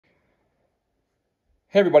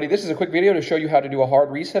Hey everybody, this is a quick video to show you how to do a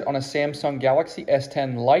hard reset on a Samsung Galaxy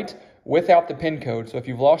S10 Lite without the pin code. So if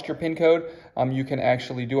you've lost your pin code, you can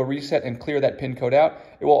actually do a reset and clear that pin code out.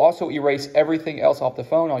 It will also erase everything else off the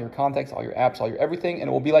phone, all your contacts, all your apps, all your everything, and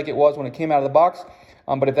it will be like it was when it came out of the box.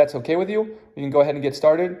 But if that's okay with you, you can go ahead and get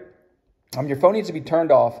started. Your phone needs to be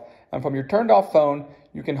turned off. And from your turned off phone,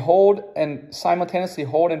 you can hold and simultaneously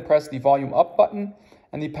hold and press the volume up button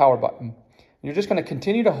and the power button. You're just going to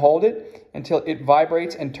continue to hold it until it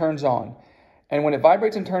vibrates and turns on. And when it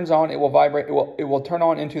vibrates and turns on, it will vibrate. It will turn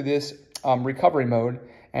on into this recovery mode.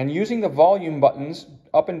 And using the volume buttons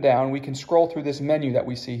up and down, we can scroll through this menu that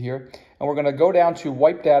we see here. And we're going to go down to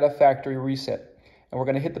Wipe Data Factory Reset. And we're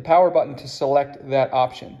going to hit the power button to select that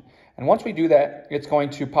option. And once we do that, it's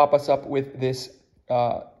going to pop us up with this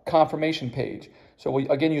confirmation page. So we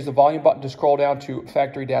again use the volume button to scroll down to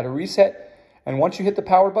Factory Data Reset. And once you hit the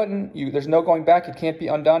power button, there's no going back. It can't be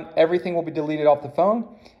undone. Everything will be deleted off the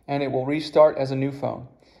phone, and it will restart as a new phone.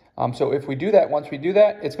 So if we do that, once we do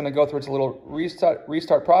that, it's going to go through its little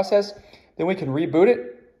restart process. Then we can reboot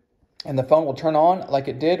it, and the phone will turn on like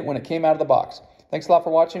it did when it came out of the box. Thanks a lot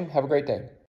for watching. Have a great day.